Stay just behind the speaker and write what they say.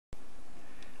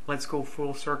let's go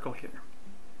full circle here.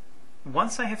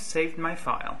 Once I have saved my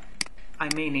file, I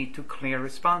may need to clear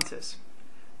responses.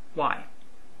 Why?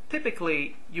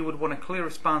 Typically, you would want to clear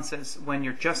responses when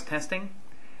you're just testing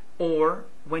or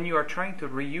when you are trying to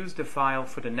reuse the file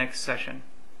for the next session.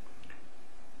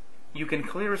 You can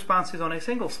clear responses on a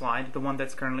single slide, the one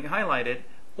that's currently highlighted,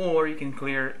 or you can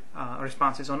clear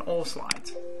responses on all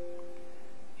slides.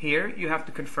 Here, you have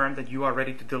to confirm that you are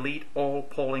ready to delete all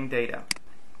polling data.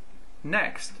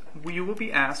 Next, you will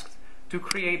be asked to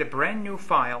create a brand new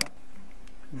file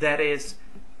that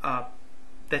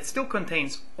still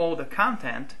contains all the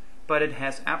content, but it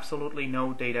has absolutely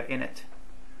no data in it.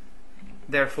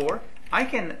 Therefore, I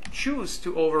can choose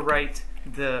to overwrite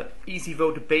the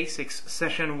EasyVote Basics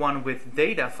Session 1 with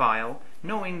data file,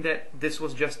 knowing that this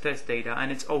was just test data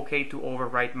and it's okay to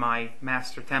overwrite my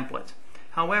master template.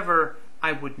 However,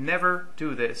 I would never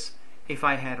do this if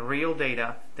I had real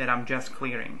data that I'm just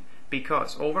clearing,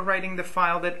 because overwriting the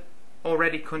file that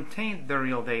already contained the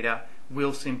real data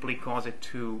will simply cause it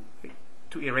to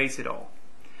erase it all.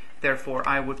 Therefore,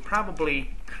 I would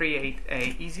probably create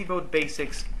a EasyVote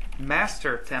Basics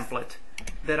master template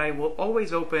that I will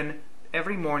always open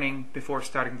every morning before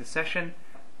starting the session.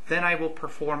 Then I will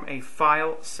perform a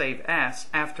file save as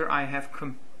after I have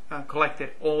collected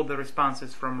all the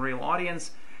responses from real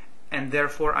audience, and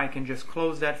therefore I can just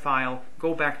close that file,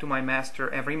 go back to my master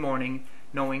every morning,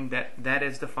 knowing that that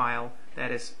is the file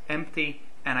that is empty,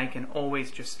 and I can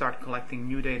always just start collecting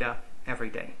new data every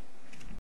day.